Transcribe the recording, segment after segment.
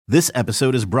This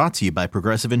episode is brought to you by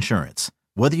Progressive Insurance.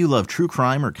 Whether you love true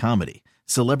crime or comedy,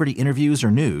 celebrity interviews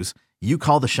or news, you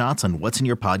call the shots on what's in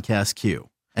your podcast queue.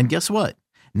 And guess what?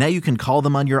 Now you can call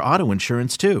them on your auto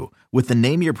insurance too with the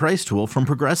Name Your Price tool from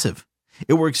Progressive.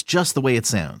 It works just the way it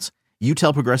sounds. You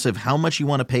tell Progressive how much you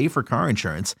want to pay for car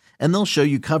insurance, and they'll show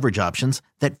you coverage options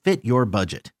that fit your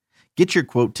budget. Get your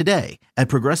quote today at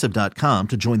Progressive.com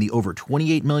to join the over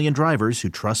 28 million drivers who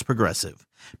trust Progressive.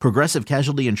 Progressive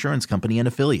Casualty Insurance Company and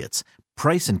Affiliates.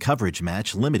 Price and coverage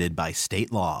match limited by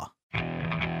state law.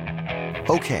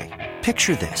 Okay,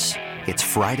 picture this. It's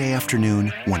Friday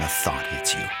afternoon when a thought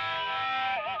hits you.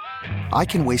 I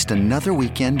can waste another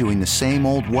weekend doing the same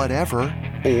old whatever,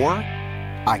 or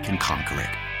I can conquer it.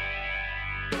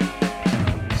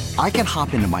 I can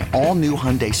hop into my all-new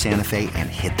Hyundai Santa Fe and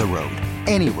hit the road.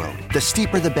 Any road. The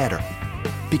steeper, the better.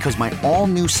 Because my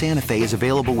all-new Santa Fe is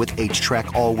available with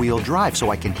H-Track all-wheel drive,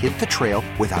 so I can hit the trail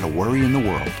without a worry in the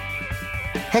world.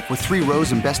 Heck, with 3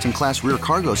 rows and best-in-class rear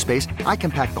cargo space, I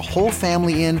can pack the whole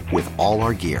family in with all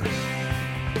our gear.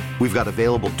 We've got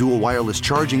available dual wireless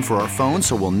charging for our phones,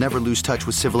 so we'll never lose touch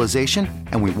with civilization,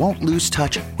 and we won't lose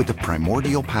touch with the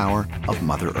primordial power of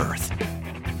Mother Earth.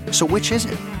 So which is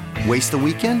it? Waste the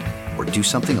weekend or do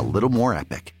something a little more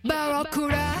epic?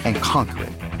 And conquer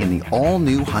it in the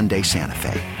all-new Hyundai Santa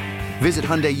Fe. Visit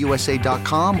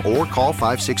HyundaiUSA.com or call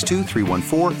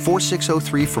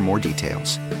 562-314-4603 for more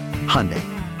details. Hyundai,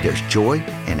 there's joy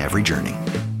in every journey.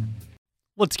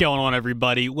 What's going on,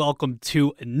 everybody? Welcome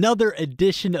to another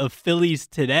edition of Phillies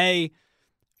Today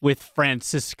with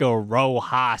Francisco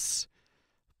Rojas.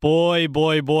 Boy,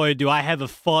 do I have a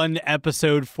fun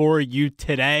episode for you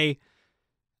today.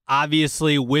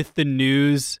 Obviously, with the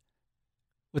news,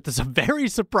 with this very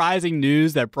surprising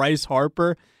news that Bryce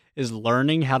Harper is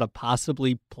learning how to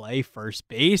possibly play first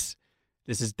base.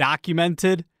 This is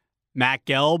documented. Matt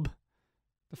Gelb,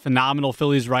 the phenomenal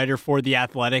Phillies writer for The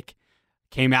Athletic,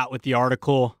 came out with the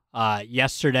article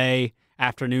yesterday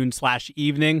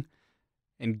afternoon/evening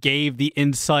and gave the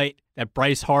insight that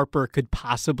Bryce Harper could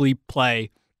possibly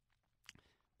play,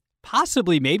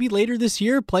 maybe later this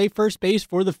year, play first base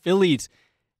for the Phillies.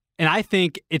 And I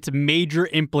think it's major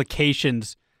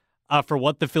implications for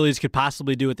what the Phillies could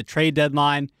possibly do at the trade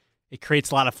deadline. It creates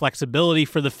a lot of flexibility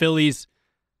for the Phillies.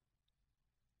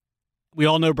 We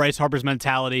all know Bryce Harper's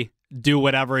mentality, do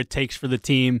whatever it takes for the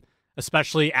team,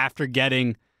 especially after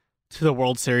getting to the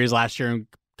World Series last year and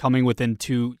coming within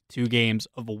two games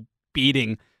of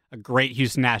beating a great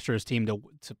Houston Astros team to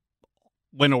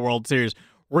win a World Series.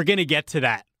 We're going to get to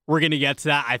that.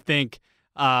 I think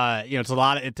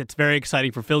it's very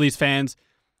exciting for Phillies fans.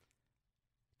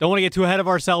 Don't want to get too ahead of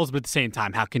ourselves, but at the same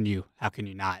time, how can you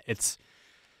not? It's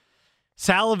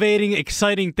salivating,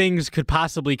 exciting things could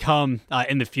possibly come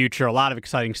in the future. A lot of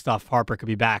exciting stuff. Harper could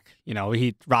be back.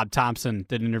 Rob Thompson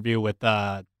did an interview with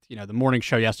the morning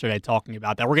show yesterday talking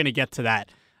about that. We're going to get to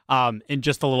that in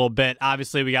just a little bit.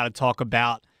 Obviously, we got to talk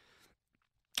about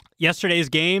yesterday's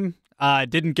game.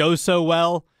 Didn't go so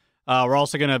well. We're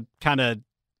also going to kind of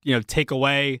take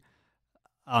away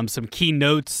some key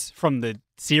notes from the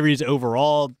series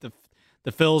overall.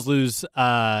 The Phils lose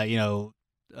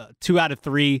 2 out of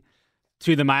 3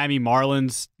 to the Miami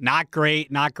Marlins. Not great,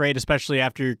 especially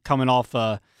after coming off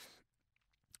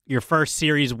your first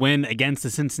series win against the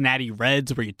Cincinnati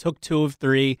Reds, where you took 2 of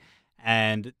 3,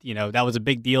 and that was a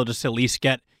big deal just to at least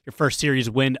get your first series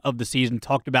win of the season.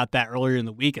 Talked about that earlier in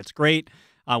the week. It's great.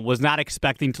 Was not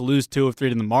expecting to lose 2 of 3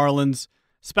 to the Marlins,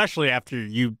 especially after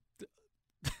you,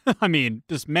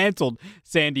 dismantled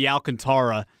Sandy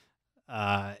Alcantara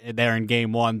there in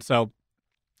Game 1. So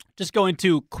just going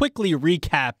to quickly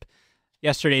recap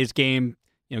yesterday's game,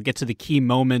 get to the key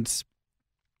moments.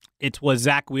 It was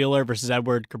Zach Wheeler versus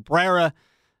Edward Cabrera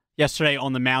yesterday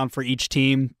on the mound for each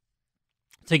team.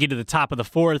 Take you to the top of the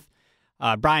 4th.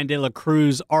 Brian De La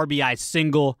Cruz, RBI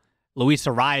single. Luis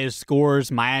Arias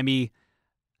scores. Miami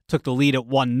took the lead at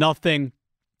 1-0.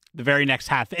 The very next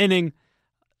half inning,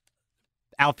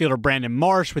 outfielder Brandon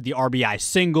Marsh with the RBI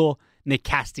single. Nick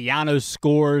Castellanos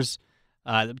scores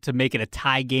to make it a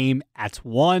tie game at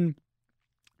 1.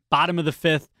 Bottom of the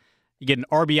 5th, you get an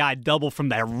RBI double from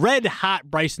that red-hot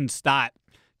Bryson Stott.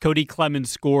 Cody Clemens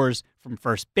scores from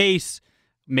first base.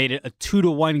 Made it a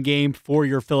 2-1 game for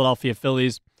your Philadelphia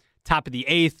Phillies. Top of the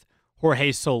 8th,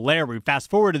 Jorge Soler. We fast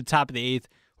forward to the top of the 8th.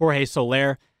 Jorge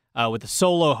Soler with a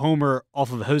solo homer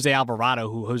off of Jose Alvarado,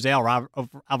 who Jose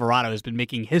Alvarado has been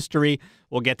making history.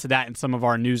 We'll get to that in some of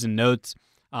our news and notes.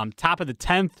 Top of the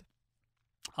 10th,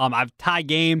 I've tie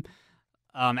game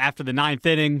after the 9th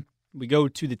inning. We go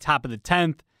to the top of the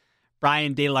 10th.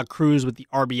 Brian De La Cruz with the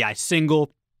RBI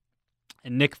single.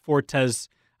 And Nick Fortes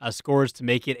scores to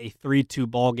make it a 3-2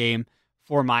 ball game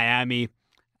for Miami.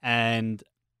 And,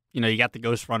 you got the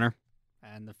ghost runner.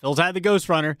 And the Phils had the ghost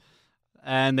runner.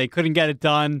 And they couldn't get it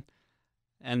done.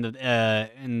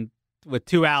 And with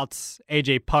 2 outs,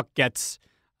 A.J. Puck gets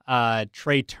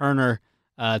Trey Turner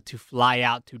to fly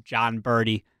out to John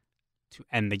Birdie to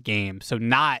end the game. So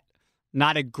not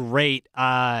a great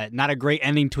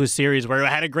ending to a series where it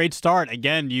had a great start.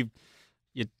 Again,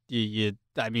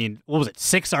 what was it?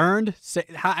 6 earned?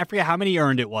 I forget how many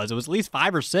earned it was. It was at least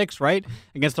 5 or 6, right?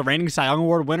 Against the reigning Cy Young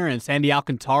Award winner and Sandy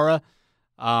Alcantara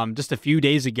just a few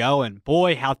days ago. And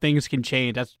boy, how things can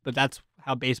change. That's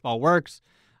how baseball works.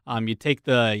 You take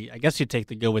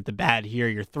the good with the bad here.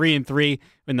 You're 3-3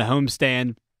 in the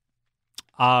homestand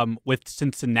with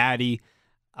Cincinnati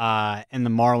and the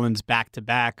Marlins back to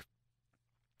back.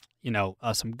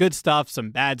 Some good stuff,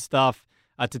 some bad stuff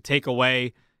to take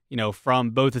away,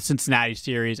 from both the Cincinnati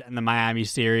series and the Miami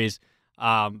series.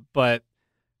 But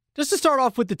just to start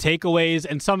off with the takeaways,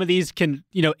 and some of these can,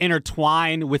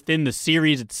 intertwine within the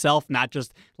series itself, not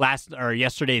just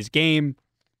yesterday's game.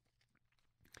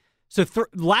 So the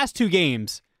last 2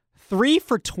 games, 3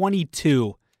 for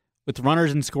 22 with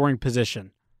runners in scoring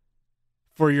position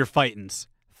for your Fightins.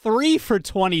 3 for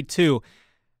 22.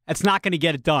 That's not going to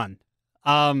get it done.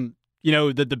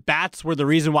 The bats were the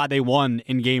reason why they won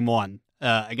in game 1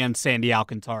 against Sandy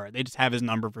Alcantara. They just have his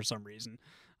number for some reason.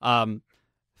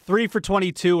 3 for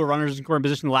 22 with runners in scoring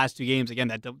position in the last 2 games. Again,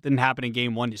 that didn't happen in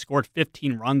game 1. He scored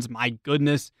 15 runs. My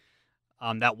goodness.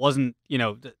 That wasn't,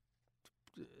 you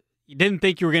didn't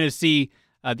think you were going to see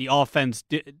the offense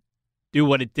do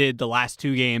what it did the last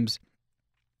 2 games.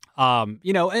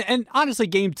 And honestly,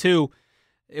 game 2,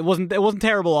 it wasn't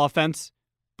terrible offense,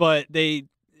 but they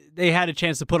had a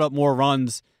chance to put up more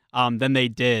runs than they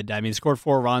did. I mean, scored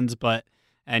 4 runs,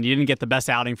 and you didn't get the best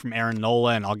outing from Aaron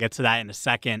Nola, and I'll get to that in a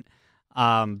second.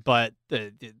 But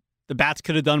the bats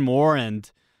could have done more, and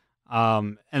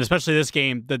especially this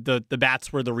game, the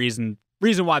bats were the reason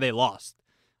why they lost.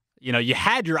 You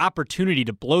had your opportunity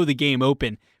to blow the game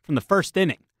open from the first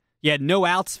inning. You had no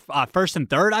outs, first and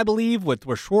third, I believe, where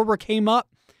Schwarber came up.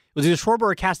 It was either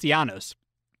Schwarber or Castellanos.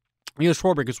 I think it was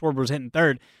Schwarber because Schwarber was hitting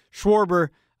third. Schwarber,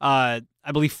 I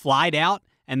believe, flied out,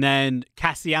 and then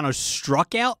Castellanos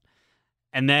struck out,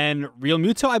 and then Real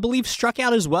Muto, I believe, struck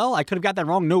out as well. I could have got that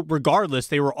wrong. No, regardless,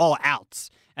 they were all outs,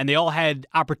 and they all had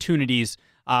opportunities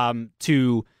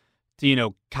to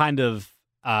kind of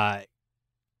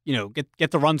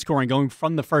get the run scoring going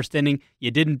from the first inning.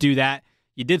 You didn't do that.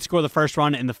 You did score the first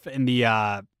run in the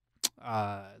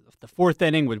 4th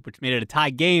inning, which made it a tie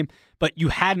game. But you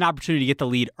had an opportunity to get the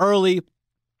lead early.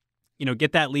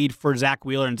 Get that lead for Zach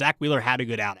Wheeler, and Zach Wheeler had a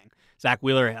good outing. Zach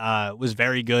Wheeler was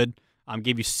very good.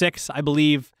 Gave you 6, I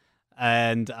believe,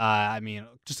 and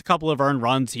just a couple of earned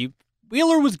runs.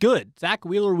 Wheeler was good. Zach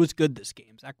Wheeler was good this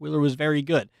game. Zach Wheeler was very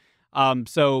good.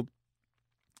 So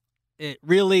it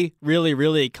really, really,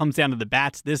 really comes down to the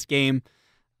bats this game.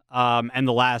 And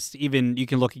the last, even you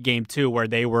can look at game 2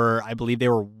 where I believe they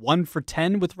were 1 for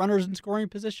 10 with runners in scoring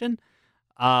position.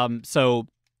 So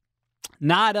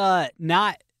not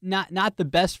the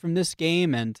best from this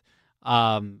game. And,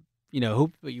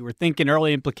 you were thinking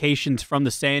early implications from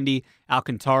the Sandy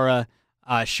Alcantara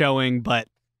showing, but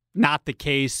not the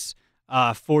case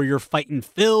for your Fightin'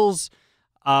 Phils.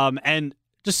 And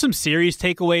just some serious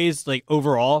takeaways, like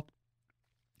overall.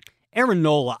 Aaron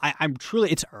Nola,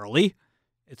 it's early.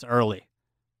 It's early.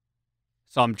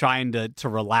 So I'm trying to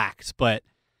relax, but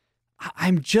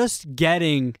I'm just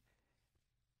getting,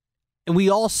 and we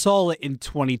all saw it in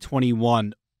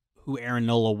 2021, who Aaron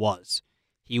Nola was.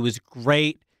 He was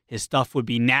great. His stuff would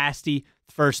be nasty.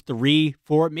 First 3,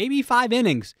 4, maybe 5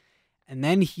 innings. And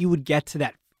then he would get to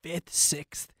that 5th,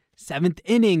 6th, 7th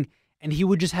inning, and he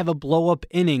would just have a blow-up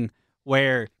inning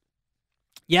where,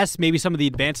 yes, maybe some of the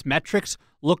advanced metrics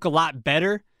look a lot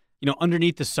better,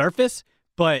 underneath the surface,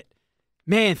 but,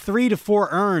 man, 3 to 4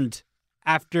 earned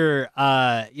after,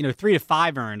 3 to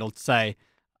 5 earned, let's say,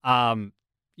 on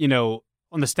the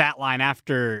stat line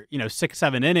after, 6,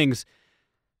 7 innings.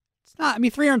 It's not,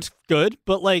 3 earned's good,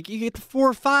 but, you get to 4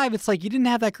 or 5, it's like you didn't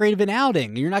have that great of an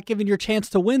outing. You're not giving your team a chance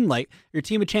to win like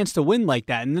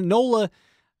that. And then Nola,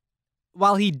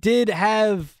 while he did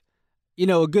have,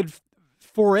 a good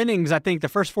 4 innings, I think the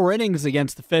first 4 innings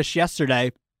against the Fish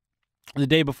yesterday, the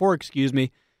day before, excuse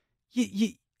me,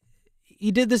 he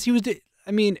did this. It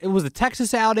was the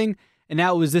Texas outing, and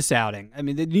now it was this outing.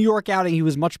 The New York outing, he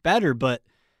was much better, but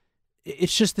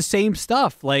it's just the same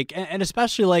stuff. And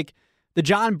especially the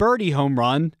John Birdie home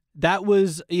run, that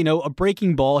was, a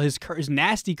breaking ball. His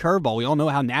nasty curveball, we all know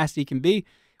how nasty it can be,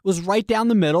 was right down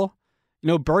the middle.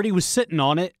 Birdie was sitting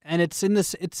on it, and it's in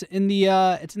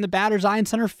the batter's eye in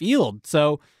center field.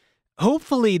 So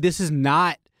hopefully this is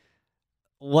not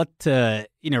what to,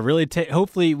 really take.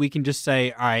 Hopefully we can just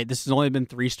say, all right, this has only been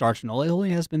 3 starts. No, it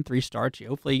only has been 3 starts.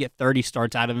 Hopefully you get 30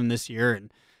 starts out of him this year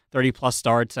and 30 plus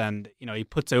starts, and he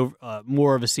puts over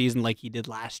more of a season like he did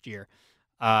last year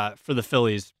for the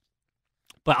Phillies.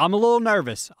 But I'm a little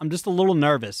nervous. I'm just a little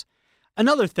nervous.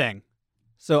 Another thing.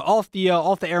 So off the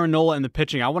Aaron Nola and the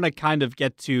pitching, I want to kind of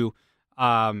get to,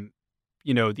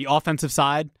 the offensive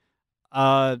side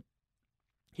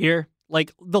here.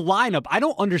 Like the lineup, I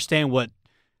don't understand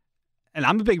and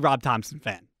I'm a big Rob Thompson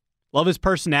fan. Love his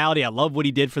personality. I love what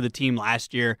he did for the team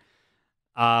last year.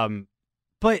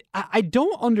 But I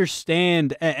don't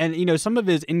understand, and some of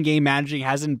his in-game managing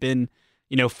hasn't been,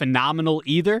 phenomenal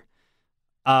either.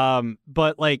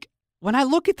 But like when I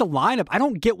look at the lineup, I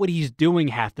don't get what he's doing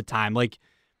half the time. Like,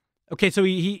 okay, so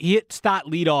he hit Stott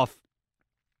leadoff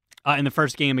in the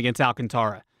first game against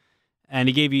Alcantara, and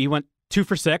he went 2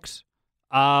 for 6.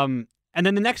 And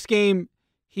then the next game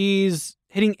he's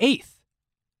hitting 8th,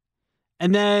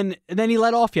 and then he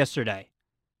let off yesterday.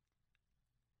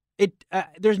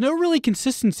 There's no really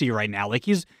consistency right now. Like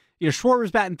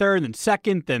Schwarber's batting 3rd, then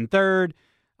 2nd, then 3rd.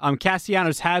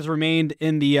 Castellanos has remained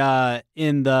in the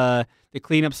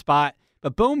cleanup spot,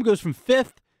 but Bohm goes from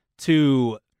 5th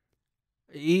to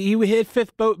he hit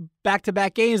 5th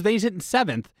back-to-back games. Then he's hitting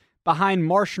 7th behind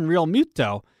Marsh and Real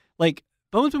Muto. Like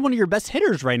Bohm's been one of your best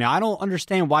hitters right now. I don't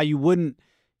understand why you wouldn't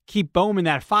keep Bohm in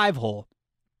that 5 hole.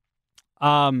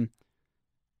 I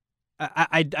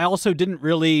also didn't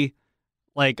really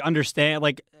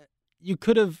understand.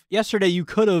 Yesterday you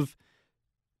could have.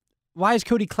 Why is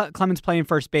Cody Clemens playing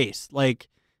first base? Like,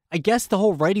 I guess the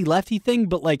whole righty-lefty thing,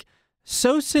 but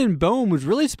Sosa and Bohm was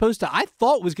really supposed to, I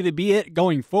thought was going to be it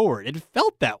going forward. It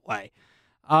felt that way.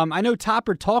 I know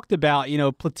Topper talked about,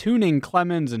 platooning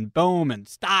Clemens and Bohm and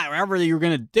Stott, wherever you were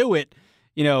going to do it,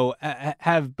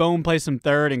 have Bohm play some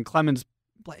third and Clemens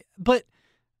play. But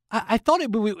I thought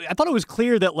it was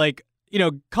clear that,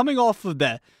 coming off of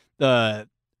the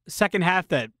second half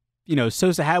that,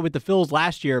 Sosa had with the Phils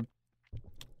last year,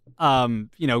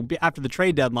 after the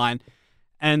trade deadline,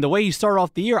 and the way he started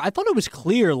off the year, I thought it was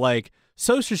clear,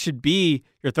 Sosa should be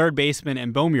your third baseman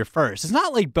and Bohm your first. It's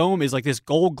not like Bohm is this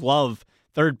Gold Glove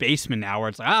third baseman now where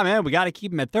it's man, we got to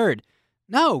keep him at third.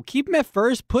 No, keep him at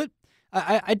first.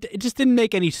 It just didn't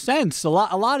make any sense. A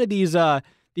lot of these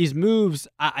moves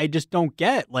I just don't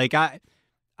get.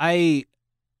 I'm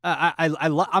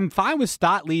fine with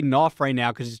Stott leading off right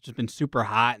now because it's just been super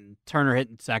hot and Turner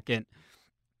hitting second.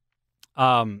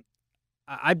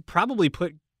 I'd probably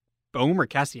put Bohm or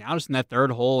Castellanos in that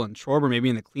third hole and Schwarber maybe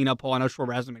in the cleanup hole. I know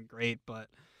Schwarber hasn't been great, but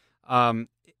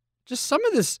just some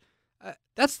of this.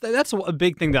 That's a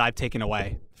big thing that I've taken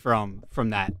away from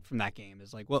that game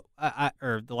is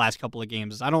or the last couple of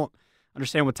games is I don't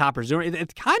understand what Topper's doing.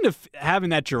 It's kind of having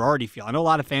that Girardi feel. I know a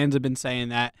lot of fans have been saying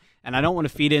that, and I don't want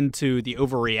to feed into the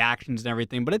overreactions and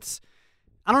everything, but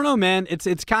I don't know, man.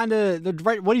 It's kind of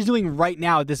what he's doing right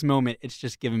now at this moment. It's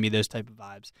just giving me those type of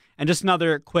vibes. And just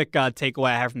another quick takeaway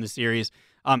I have from the series.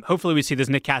 Hopefully we see this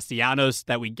Nick Castellanos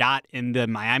that we got in the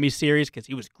Miami series because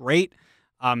he was great.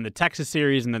 The Texas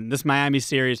series and then this Miami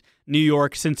series, New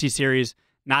York, Cincy series,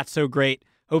 not so great.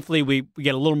 Hopefully we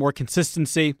get a little more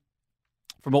consistency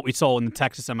from what we saw in the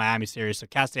Texas and Miami series. So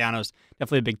Castellanos,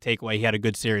 definitely a big takeaway. He had a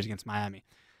good series against Miami.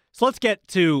 So let's get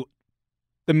to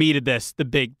the meat of this, the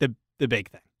big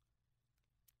thing.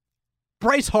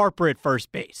 Bryce Harper at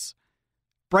first base.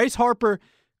 Bryce Harper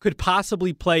could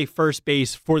possibly play first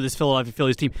base for this Philadelphia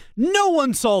Phillies team. No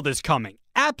one saw this coming.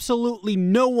 Absolutely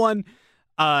no one.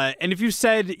 And if you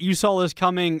said you saw this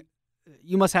coming,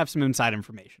 you must have some inside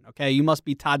information, okay? You must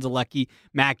be Todd Zalecki,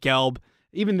 Matt Gelb.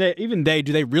 Even they,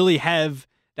 do they really have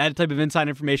that type of inside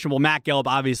information? Well, Matt Gelb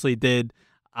obviously did,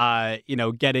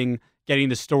 getting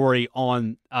the story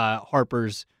on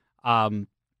Harper's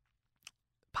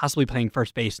possibly playing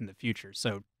first base in the future.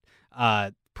 So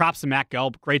props to Matt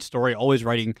Gelb. Great story. Always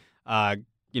writing,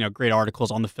 great articles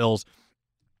on the Phils.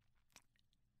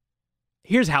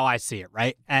 Here's how I see it,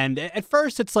 right? And at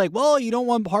first it's well, you don't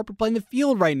want Harper playing the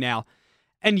field right now.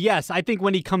 And yes, I think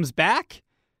when he comes back,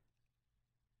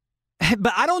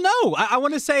 but I don't know. I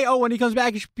want to say, when he comes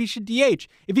back, he should DH.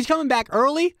 If he's coming back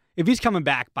early, if he's coming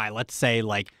back by, let's say,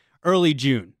 early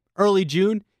June,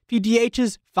 if he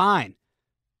DHs, fine.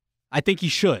 I think he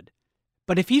should.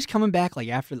 But if he's coming back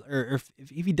after, or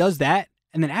if he does that,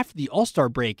 and then after the All-Star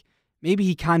break, maybe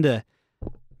he kind of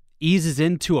eases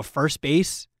into a first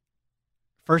base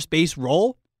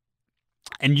role,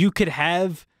 and you could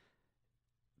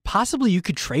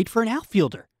trade for an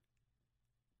outfielder.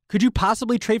 Could you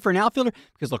possibly trade for an outfielder?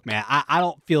 Because look, man, I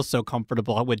don't feel so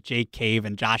comfortable with Jake Cave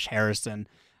and Josh Harrison.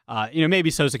 Maybe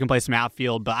Sosa can play some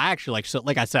outfield, but I actually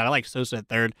like I said, I like Sosa at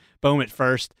third, Bohm at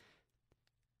first.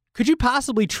 Could you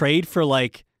possibly trade for I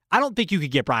don't think you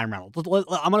could get Brian Reynolds.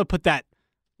 I'm going to put that,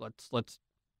 let's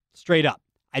straight up.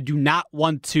 I do not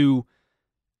want to,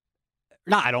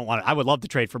 I don't want to, I would love to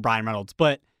trade for Brian Reynolds,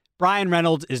 but Brian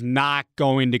Reynolds is not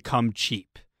going to come cheap.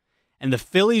 And the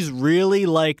Phillies really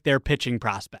like their pitching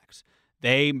prospects.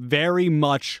 They very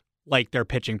much like their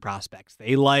pitching prospects.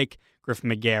 They like Griffin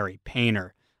McGarry,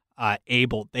 Painter,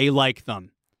 Abel. They like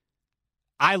them.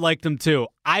 I like them too.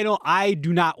 I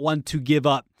do not want to give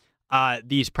up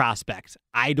these prospects.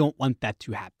 I don't want that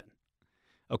to happen.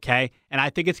 Okay? And I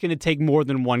think it's going to take more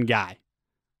than one guy.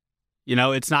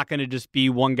 It's not going to just be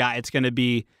one guy. It's going to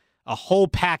be a whole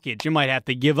package. You might have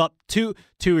to give up two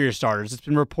of your starters. It's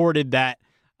been reported that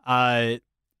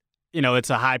it's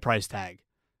a high price tag.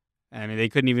 I mean, they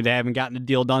haven't gotten a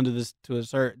deal done to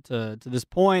this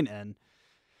point, and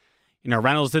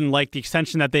Reynolds didn't like the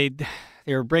extension that they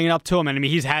were bringing up to him, and I mean,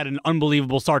 he's had an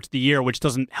unbelievable start to the year, which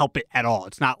doesn't help it at all.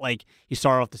 It's not like he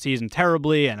started off the season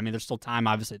terribly, and I mean, there's still time.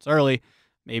 Obviously, it's early,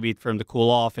 maybe for him to cool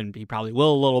off, and he probably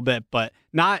will a little bit, but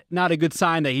not a good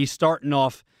sign that he's starting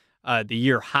off the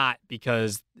year hot,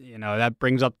 because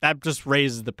that just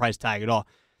raises the price tag at all.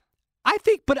 I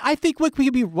think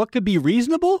what could be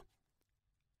reasonable.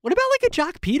 What about a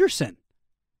Jock Peterson?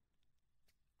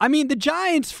 I mean, the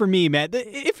Giants, for me, man.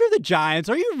 If you're the Giants,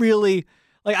 are you really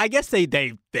I guess they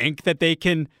think that they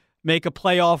can make a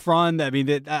playoff run. I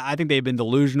mean, I think they've been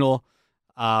delusional.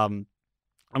 I don't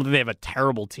think they have a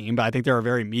terrible team, but I think they're a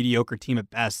very mediocre team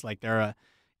at best. They're a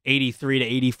 83 to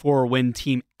 84 win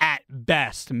team at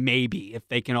best, maybe, if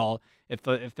they can if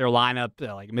their lineup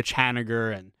like Mitch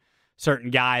Haniger and certain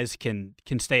guys can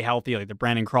stay healthy, like the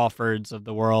Brandon Crawfords of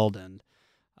the world and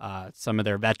some of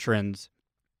their veterans.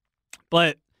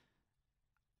 But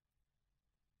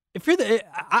if you're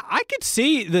I could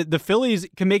see the Phillies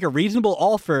can make a reasonable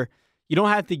offer. You don't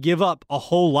have to give up a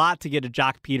whole lot to get a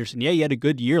Jock Peterson. Yeah, he had a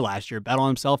good year last year. Bet on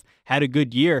himself, had a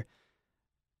good year.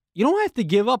 You don't have to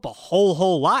give up a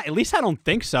whole lot. At least I don't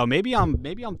think so. Maybe I'm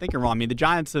thinking wrong. I mean, the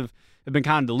Giants have been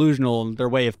kind of delusional in their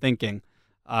way of thinking.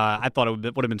 I thought it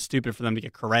would have been stupid for them to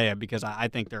get Correa, because I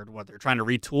think they're trying to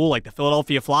retool like the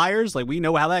Philadelphia Flyers. We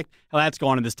know how that's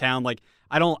going in this town.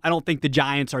 I don't think the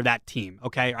Giants are that team.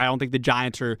 Okay, I don't think the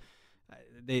Giants are.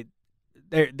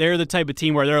 They're the type of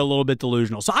team where they're a little bit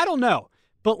delusional. So I don't know,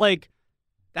 but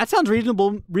that sounds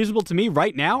reasonable to me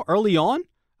right now, early on.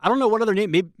 I don't know what other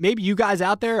name. Maybe you guys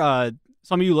out there,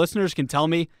 some of you listeners can tell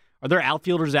me, are there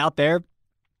outfielders out there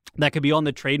that could be on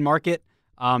the trade market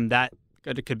that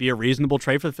could be a reasonable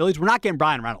trade for the Phillies? We're not getting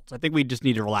Brian Reynolds. I think we just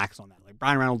need to relax on that.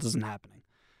 Brian Reynolds isn't happening.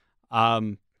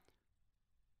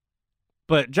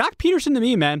 But Jock Peterson, to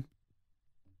me, man,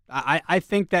 I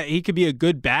think that he could be a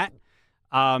good bat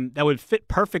that would fit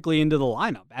perfectly into the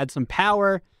lineup. Add some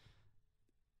power.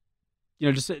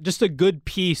 Just a good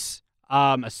piece.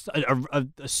 A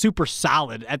super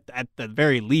solid at the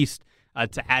very least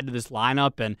to add to this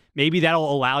lineup, and maybe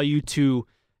that'll allow you to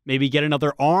maybe get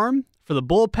another arm for the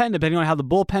bullpen, depending on how the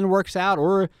bullpen works out.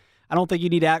 Or I don't think you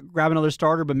need to grab another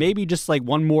starter, but maybe just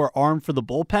one more arm for the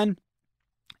bullpen, and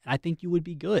I think you would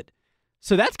be good.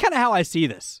 So that's kind of how I see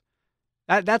this.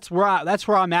 That's where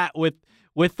I'm at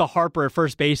with the Harper at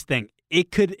first base thing.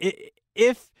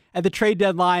 If at the trade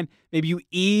deadline, maybe you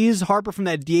ease Harper from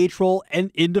that DH role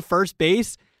and into first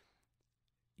base,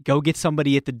 go get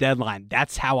somebody at the deadline.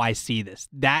 That's how I see this.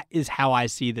 That is how I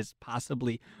see this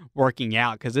possibly working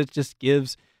out, because it just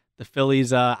gives the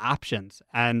Phillies options.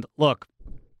 And look,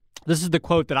 this is the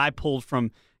quote that I pulled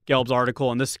from Gelb's article,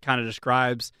 and this kind of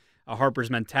describes Harper's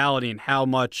mentality and how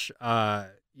much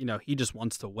he just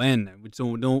wants to win, and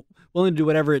so willing to do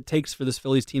whatever it takes for this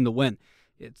Phillies team to win.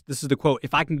 This is the quote: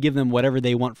 "If I can give them whatever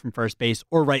they want from first base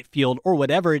or right field or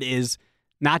whatever it is,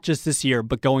 not just this year,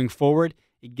 but going forward,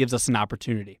 it gives us an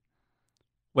opportunity.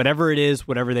 Whatever it is,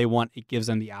 whatever they want, it gives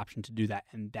them the option to do that."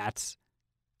 And that's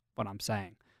what I'm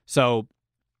saying. So,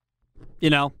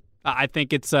 I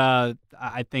think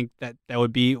I think that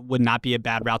would not be a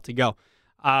bad route to go.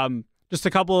 Just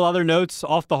a couple of other notes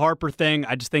off the Harper thing.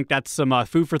 I just think that's some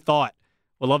food for thought.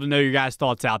 Would love to know your guys'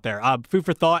 thoughts out there. Food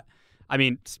for thought. I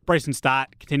mean, Bryson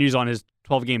Stott continues on his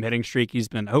 12-game hitting streak.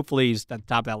 Hopefully he's at the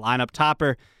top of that lineup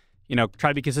topper. Try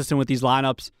to be consistent with these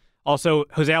lineups. Also,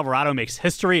 Jose Alvarado makes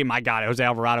history. My God, Jose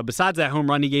Alvarado. Besides that home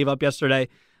run he gave up yesterday,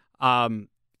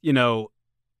 he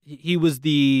was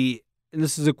and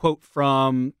this is a quote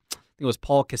from, I think it was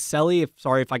Paul Caselli.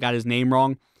 Sorry if I got his name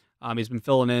wrong. He's been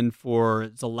filling in for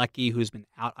Zalecky, who's been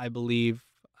out, I believe,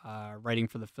 writing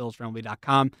for the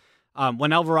PhilliesRambly.com.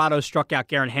 When Alvarado struck out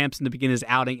Garrett Hampson to begin his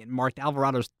outing, it marked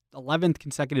Alvarado's 11th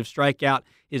consecutive strikeout.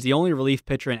 He is the only relief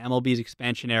pitcher in MLB's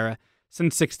expansion era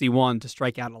since '61 to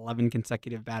strike out 11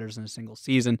 consecutive batters in a single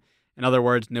season. In other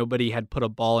words, nobody had put a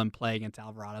ball in play against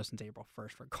Alvarado since April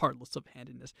 1st, regardless of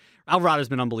handedness. Alvarado's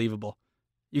been unbelievable.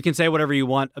 You can say whatever you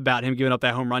want about him giving up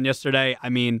that home run yesterday. I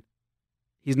mean,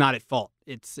 he's not at fault.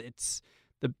 It's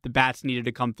the bats needed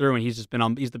to come through, and he's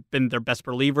been their best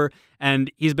reliever, and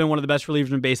he's been one of the best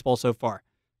relievers in baseball so far.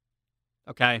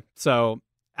 Okay, so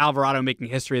Alvarado making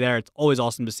history there. It's always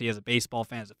awesome to see as a baseball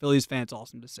fan, as a Phillies fan. It's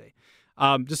awesome to see.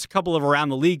 Just a couple of around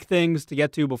the league things to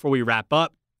get to before we wrap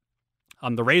up.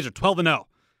 The Rays are 12-0.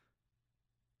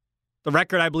 The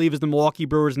record, I believe, is the Milwaukee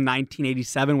Brewers in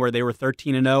 1987, where they were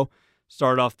 13-0.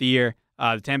 Started off the year.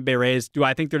 The Tampa Bay Rays, do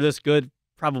I think they're this good?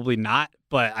 Probably not.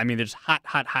 But, I mean, they're just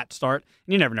hot start.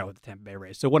 And you never know with the Tampa Bay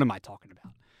Rays. So what am I talking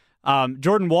about?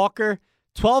 Jordan Walker,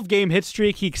 12-game hit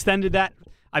streak. He extended that.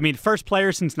 I mean, first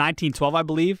player since 1912, I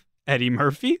believe. Eddie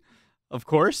Murphy, of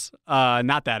course.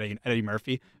 Not that Eddie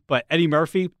Murphy. But Eddie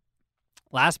Murphy,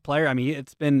 last player. I mean,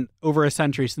 it's been over a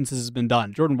century since this has been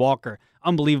done. Jordan Walker,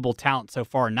 unbelievable talent so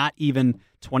far. Not even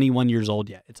 21 years old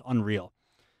yet. It's unreal.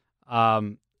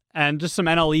 And just some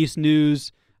NL East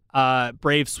news.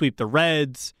 Braves sweep the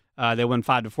Reds. They won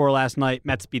 5-4 last night.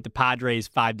 Mets beat the Padres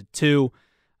 5-2.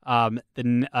 And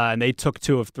they took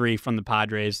 2 of 3 from the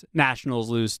Padres. Nationals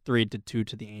lose 3-2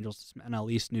 to the Angels. Some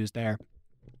NL East news there.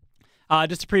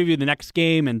 Just to preview the next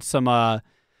game and some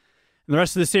the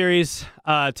rest of the series.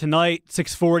 Tonight,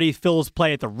 6:40, Phillies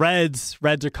play at the Reds.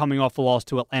 Reds are coming off a loss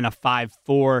to Atlanta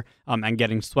 5-4 and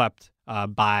getting swept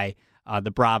by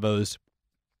the Bravos.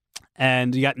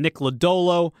 And you got Nick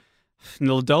Lodolo.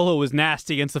 Lodolo was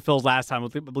nasty against the Phils last time. I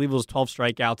believe it was 12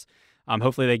 strikeouts.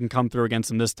 Hopefully they can come through against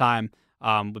them this time.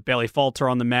 With Bailey Falter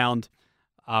on the mound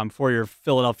for your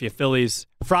Philadelphia Phillies.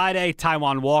 Friday,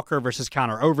 Taijuan Walker versus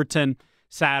Connor Overton.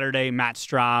 Saturday, Matt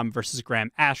Strahm versus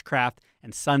Graham Ashcraft.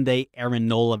 And Sunday, Aaron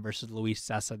Nola versus Luis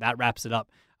Sessa. That wraps it up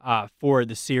for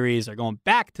the series. They're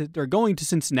going to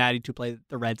Cincinnati to play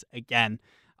the Reds again.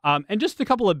 And just a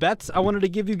couple of bets I wanted to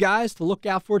give you guys to look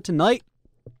out for tonight.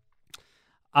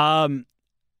 There's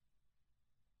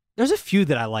a few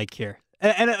that I like here.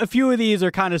 And a few of these are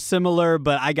kind of similar,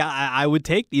 but I would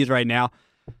take these right now.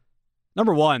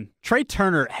 Number one, Trey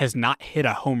Turner has not hit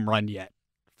a home run yet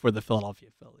for the Philadelphia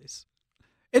Phillies.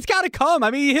 It's got to come.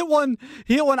 I mean, he hit one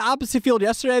opposite field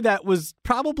yesterday that was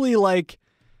probably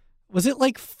was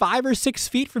it 5 or 6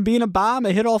 feet from being a bomb?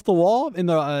 It hit off the wall in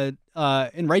the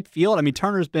in right field. I mean,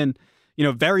 Turner's been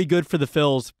very good for the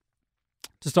Phils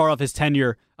to start off his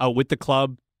tenure with the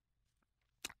club.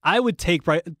 I would take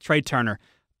Trey Turner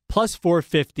plus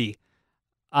 450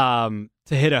 to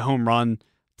hit a home run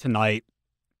tonight.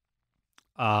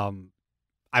 I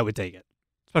would take it,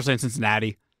 especially in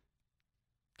Cincinnati.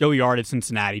 Go yard at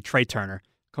Cincinnati. Trey Turner.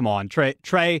 Come on.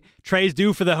 Trey's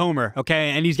due for the homer,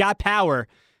 okay? And he's got power.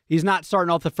 He's not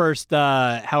starting off the first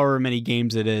however many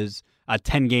games it is,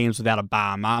 10 games without a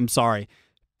bomb. I'm sorry.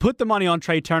 Put the money on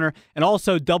Trey Turner and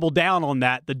also double down on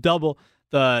that. The double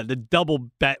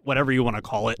bet, whatever you want to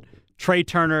call it. Trey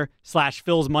Turner /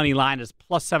 Phil's money line is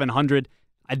plus 700.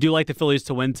 I do like the Phillies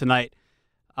to win tonight.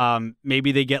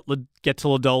 Maybe they get to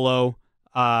Lodolo,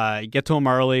 get to him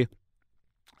early.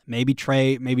 Maybe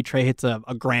Trey hits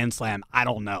a grand slam. I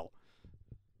don't know.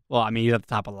 Well, I mean, he's at the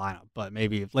top of the lineup, but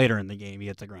maybe if later in the game he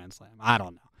hits a grand slam. I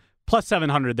don't know. Plus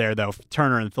 700 there, though,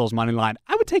 Turner and Phil's money line.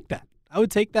 I would take that.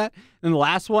 And the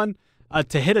last one,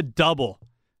 to hit a double,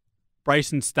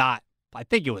 Bryson Stott. I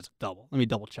think it was a double. Let me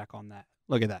double check on that.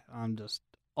 Look at that. I'm just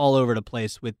all over the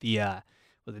place with the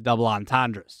double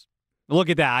entendres. Look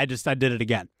at that. I did it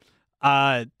again.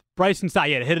 Bryson Stott,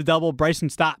 to hit a double. Bryson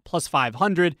Stott plus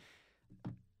 500.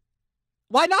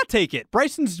 Why not take it?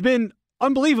 Bryson's been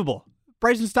unbelievable.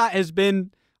 Bryson Stott has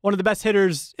been one of the best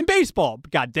hitters in baseball.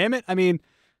 God damn it. I mean,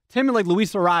 it's him and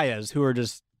Luis Arias who are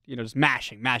just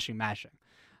mashing.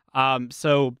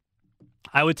 So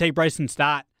I would take Bryson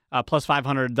Stott plus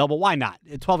 500 double. Why not?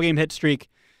 A 12-game hit streak.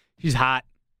 He's hot.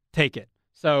 Take it.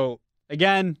 So,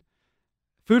 again,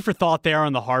 food for thought there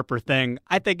on the Harper thing.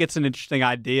 I think it's an interesting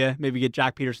idea. Maybe get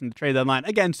Jack Peterson to trade deadline.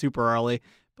 Again, super early,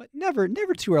 but never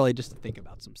too early just to think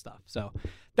about some stuff. So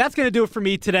that's going to do it for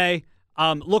me today.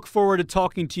 Look forward to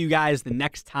talking to you guys the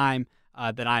next time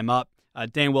that I'm up.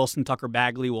 Dan Wilson, Tucker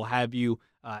Bagley will have you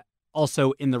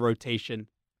also in the rotation.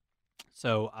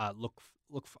 So I look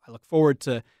forward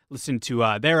to listening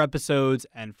to their episodes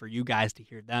and for you guys to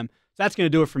hear them. So that's going to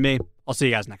do it for me. I'll see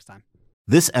you guys next time.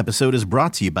 This episode is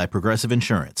brought to you by Progressive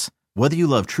Insurance. Whether you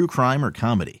love true crime or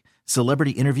comedy,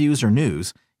 celebrity interviews or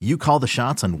news, you call the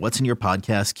shots on what's in your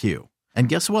podcast queue. And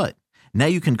guess what? Now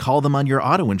you can call them on your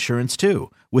auto insurance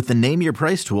too with the Name Your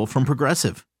Price tool from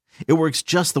Progressive. It works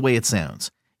just the way it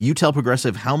sounds. You tell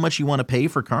Progressive how much you want to pay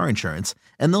for car insurance,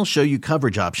 and they'll show you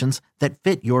coverage options that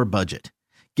fit your budget.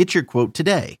 Get your quote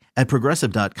today at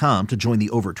Progressive.com to join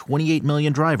the over 28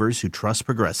 million drivers who trust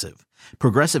Progressive.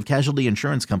 Progressive Casualty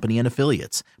Insurance Company and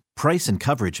Affiliates. Price and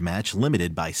coverage match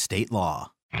limited by state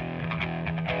law.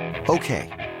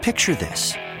 Okay, picture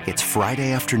this. It's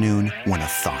Friday afternoon when a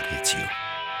thought hits you.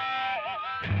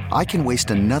 I can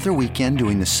waste another weekend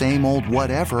doing the same old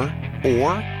whatever,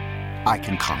 or I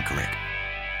can conquer it.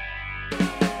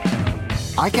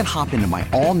 I can hop into my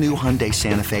all-new Hyundai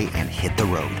Santa Fe and hit the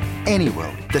road. Any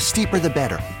road. The steeper the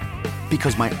better.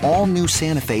 Because my all-new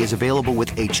Santa Fe is available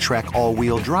with H-Track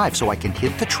all-wheel drive, so I can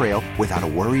hit the trail without a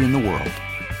worry in the world.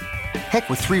 Heck,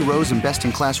 with 3 rows and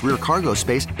best-in-class rear cargo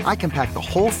space, I can pack the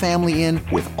whole family in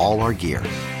with all our gear.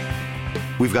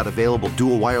 We've got available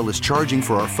dual wireless charging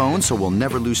for our phones, so we'll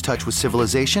never lose touch with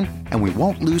civilization, and we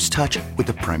won't lose touch with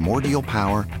the primordial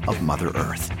power of Mother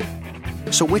Earth.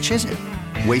 So which is it?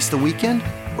 Waste the weekend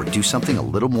or do something a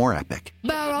little more epic?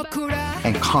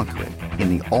 And conquer it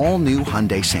in the all-new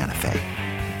Hyundai Santa Fe.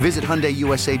 Visit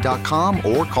HyundaiUSA.com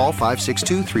or call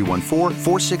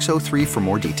 562-314-4603 for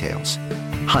more details.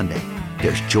 Hyundai,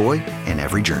 there's joy in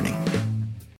every journey.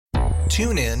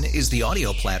 TuneIn is the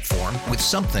audio platform with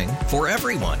something for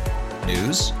everyone.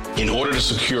 News. In order to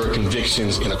secure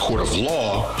convictions in a court of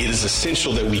law, it is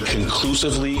essential that we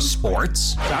conclusively.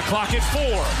 Sports. Got clock at 4.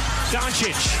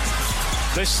 Doncic.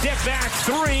 The step back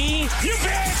 3. You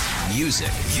bet. Music.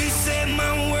 You set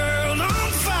my world on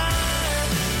fire.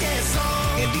 Yes,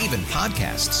 and even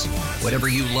podcasts. Whatever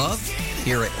you love,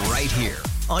 hear it right here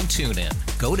on TuneIn.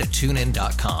 Go to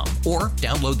TuneIn.com or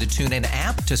download the TuneIn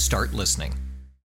app to start listening.